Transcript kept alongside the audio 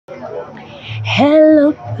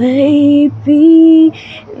Hello baby,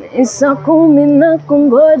 ni saa 10 na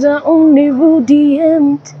kungoja unirudie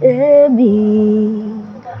mtemi.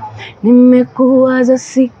 Nimekuwaza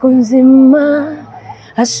siku nzima,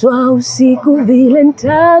 haswa usiku vile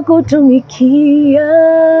nitakutumikia.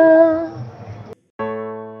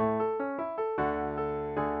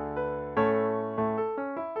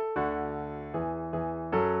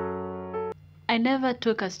 I never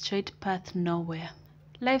took a straight path nowhere.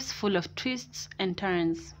 Life's full of twists and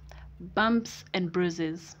turns, bumps and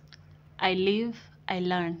bruises. I live, I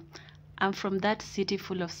learn. I'm from that city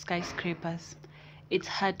full of skyscrapers. It's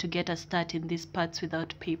hard to get a start in these parts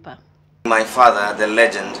without paper. My father, the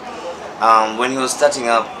legend, when he was starting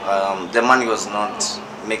up, the money was not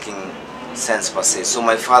making sense per se. So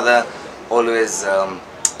my father always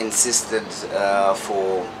insisted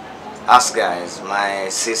for us guys, my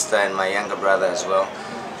sister and my younger brother as well,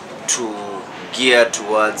 to gear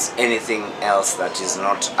towards anything else that is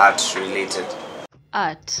not art related.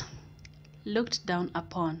 Art, looked down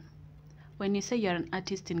upon. When you say you're an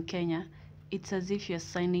artist in Kenya, it's as if you're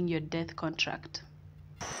signing your death contract.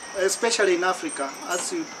 Especially in Africa,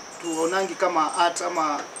 as you tuonangi kama art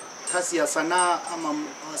ama hasi ya sanaa ama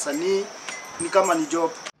wasanii ni kama ni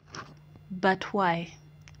job. But why?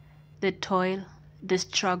 The toil, the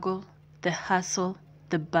struggle, the hustle,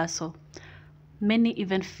 the bustle. Many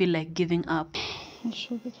even feel like giving up.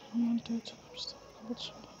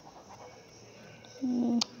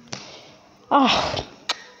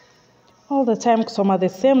 All the time kusoma the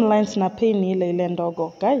same lines na pay ni ile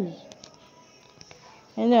ndogo. Guy.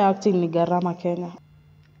 Acting ni gharama Kenya.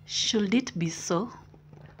 Should it be so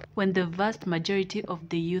when the vast majority of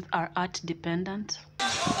the youth are art dependent?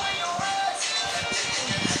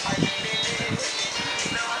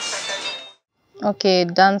 Okay,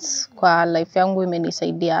 dance kwa life yangu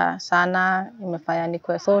imenisaidia sana, imefanya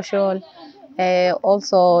nikuwe social.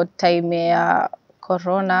 Also time ya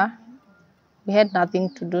corona, we had nothing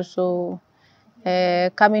to do, so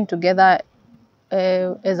coming together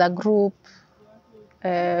as a group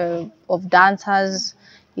of dancers,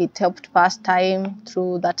 it helped pass time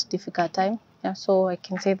through that difficult time. Yeah, so I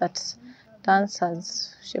can say that dance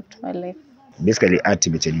has shaped my life. Basically, art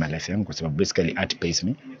changed my life because basically art pays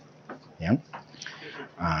me. Yeah.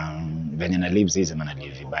 When I live this, I'm gonna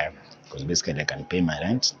live vibaya because basically I can pay my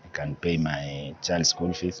rent, I can pay my child's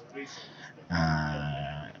school fees.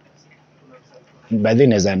 But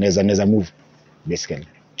then as a move, basically,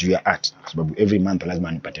 to your art, because every month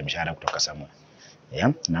lazima nipate mshahara kutoka somewhere.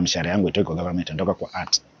 Yeah, na mshahara yangu itoka kwa government, natoka kwa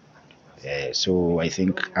art. So I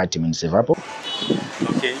think art imenisave hapo.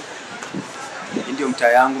 Okay. Ndio mtaa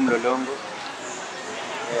yangu Mlolongo.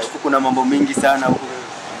 Huku kuna mambo mingi sana huku.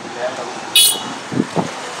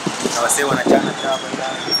 Na wasee wanachana hapa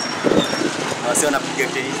ndani. Na wasee wanapiga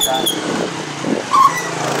tennis sana.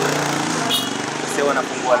 Wasee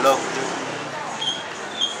wanafungua lock.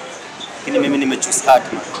 Lakini mimi nimechoose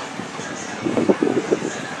art man.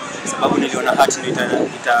 Sababu niliona art ndio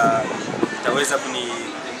itaweza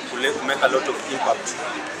kumake a lot of impact.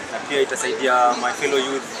 Na pia itasaidia my fellow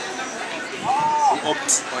youth to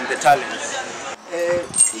opt on the talent.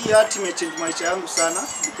 Hii art imechange maisha yangu sana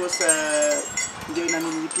because ndio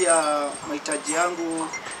inanilipia mahitaji yangu,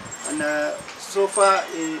 and so far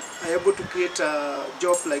I able to create a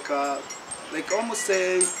job like almost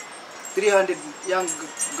 300 young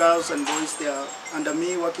girls and boys they are under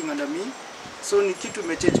me, working under me. So ni kitu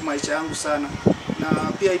imechange maisha yangu sana,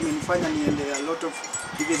 na pia imenifanya niende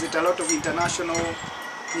visit a lot of international,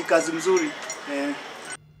 ni kazi mzuri.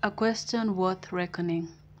 A question worth reckoning.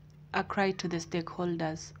 A cry to the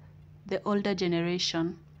stakeholders, the older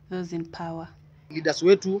generation, those in power. Leaders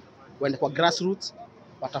wetu waende kwa grassroots,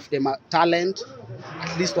 watafute talent,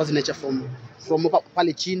 at least wazinacha from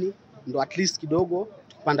pale chini, ndo at least kidogo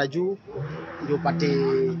kupanda juu, ndio upate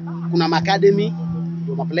kuna academy,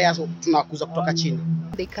 ndio maplayers tunakuza kutoka chini.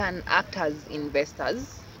 They can act as investors.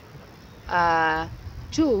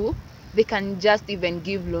 Two, they can just even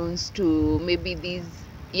give loans to maybe these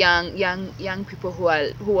young people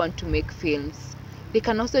who want to make films. They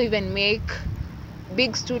can also even make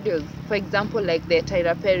big studios, for example like the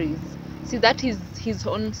Tyra Perry's. See, that is his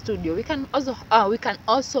own studio. We can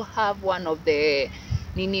also have one of the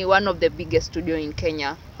biggest studio in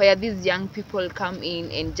Kenya, where these young people come in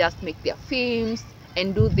and just make their films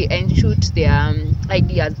and shoot their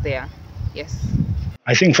ideas there. Yes.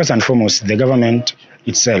 I think first and foremost, the government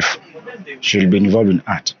itself should be involved in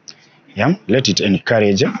art. Yeah, let it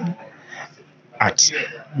encourage art.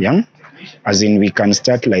 Yeah, as in we can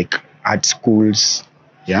start like art schools.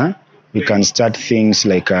 Yeah, we can start things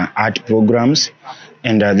like art programs,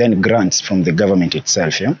 and then grants from the government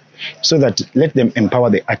itself, yeah? So that let them empower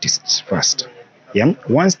the artists first. Yeah?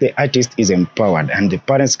 Once the artist is empowered and the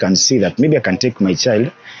parents can see that maybe I can take my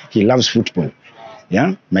child, he loves football,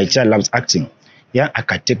 yeah? My child loves acting, yeah? I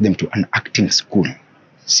can take them to an acting school.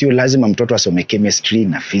 Sio lazima mtoto asome chemistry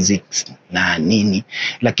na physics na nini,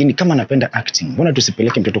 lakini kama anapenda acting, mbona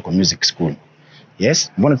tusipeleke mtoto kwa music school?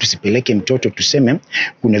 Yes, mbona tusipeleke mtoto tuseme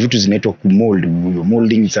kuna vitu zinaitwa kumold,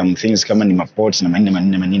 molding some things kama ni mapots na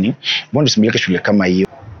manini, mbona tusipeleke shule kama hiyo?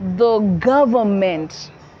 The government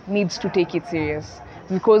needs to take it serious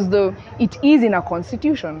because it is in a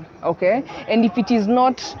constitution, okay? And if it is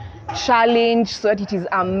not challenged so that it is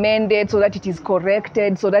amended, so that it is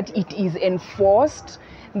corrected, so that it is enforced,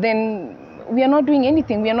 then we are not doing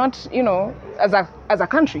anything. We are not, as a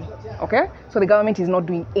country, okay? So the government is not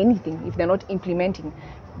doing anything if they're not implementing.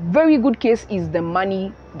 Very good case is the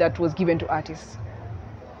money that was given to artists.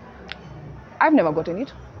 I've never gotten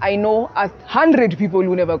it. I know 100 people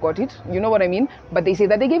who never got it. You know what I mean? But they say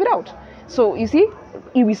that they gave it out. So you see,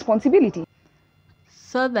 irresponsibility.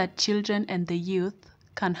 So that children and the youth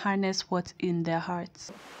can harness what's in their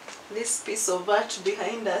hearts. This piece of art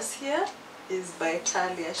behind us here is by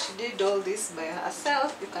Talia. She did all this by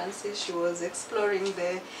herself. You can see she was exploring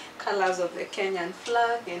the colors of the Kenyan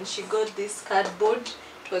flag, and she got this cardboard.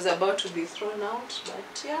 It was about to be thrown out,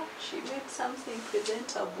 but yeah, she made something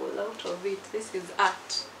presentable out of it. This is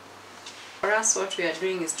art. For us, what we are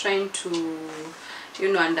doing is trying to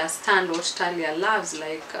understand what Talia loves.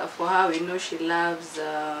 Like for her, we know she loves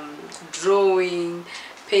drawing,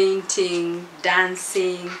 painting,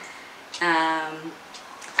 dancing,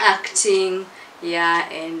 acting, yeah,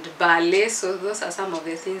 and ballet. So those are some of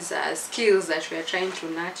the things, skills that we are trying to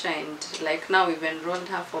nurture. And like now we've enrolled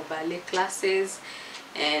her for ballet classes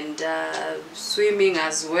and swimming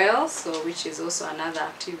as well, so which is also another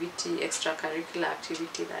activity, extracurricular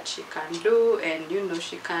activity that she can do, and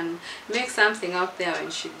she can make something out there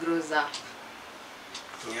when she grows up.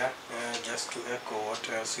 Yeah, just to echo what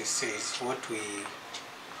else we say, what we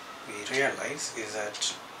realize is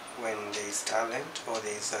that when there is talent or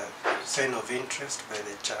there is a sign of interest by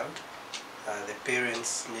the child, the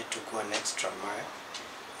parents need to go an extra mile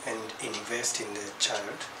and invest in the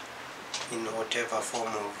child in whatever form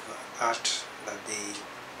of art that they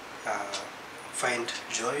find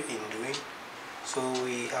joy in doing. So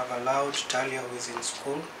we have allowed Talia, who is in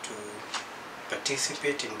school, to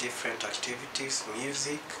participate in different activities,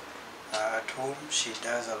 music. At home she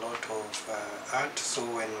does a lot of art, so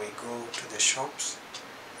when we go to the shops,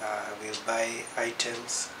 we'll buy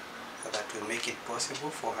items that will make it possible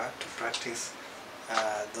for her to practice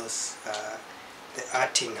the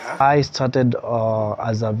art in her. I started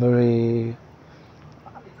as a very,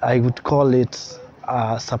 I would call it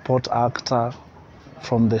a support actor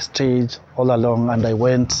from the stage all along, and I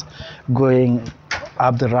went going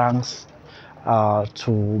up the ranks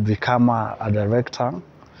to become a director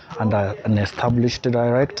and an established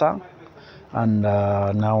director, and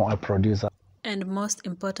now a producer. And most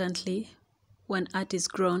importantly, when art is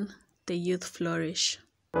grown, the youth flourish.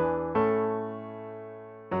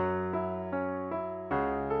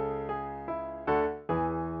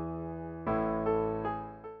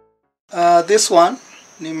 This one,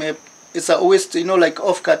 it's always, like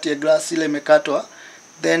off-cut ya glass ile imekatwa.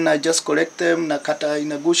 Then I just collect them, nakata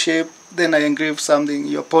in a good shape. Then I engrave something,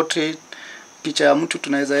 your portrait, picha ya mtu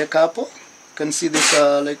tunaweza weka hapo. You can see this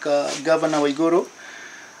like Governor Waiguru.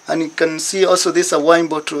 And you can see also this wine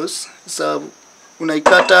bottles. So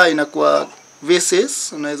unaikata inakuwa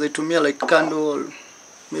vases, unaweza itumia like candle or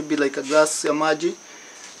maybe like a glass ya maji.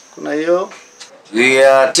 Kuna hiyo. We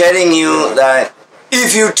are telling you that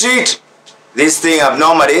if you treat this thing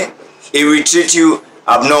abnormally, it will treat you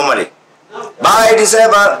abnormally. By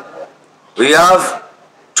December, we have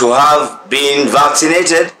to have been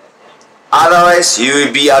vaccinated, otherwise you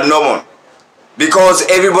will be abnormal. Because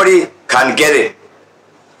everybody can get it.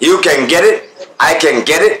 You can get it, I can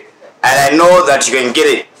get it, and I know that you can get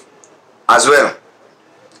it as well.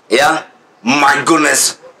 Yeah? My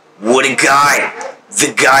goodness, what a guy.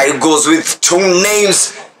 The guy who goes with 2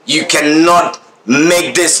 names. You cannot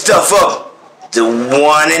make this stuff up. The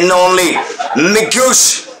one and only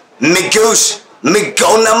Migush, Migona.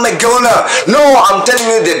 No, I'm telling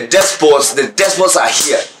you, the despots are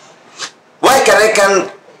here. Why can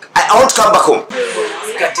I won't come back home.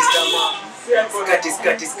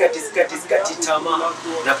 Skati tama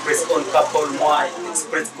na press on couple why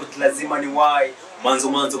express kut lazima ni why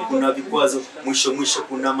manzo kuna vikwazo mwisho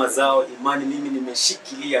kuna mazao imani mimi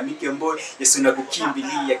nimeshikilia mikembo Yesu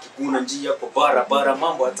nakukimbilia kikuna njia kwa barabara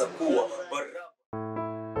mambo atakuwa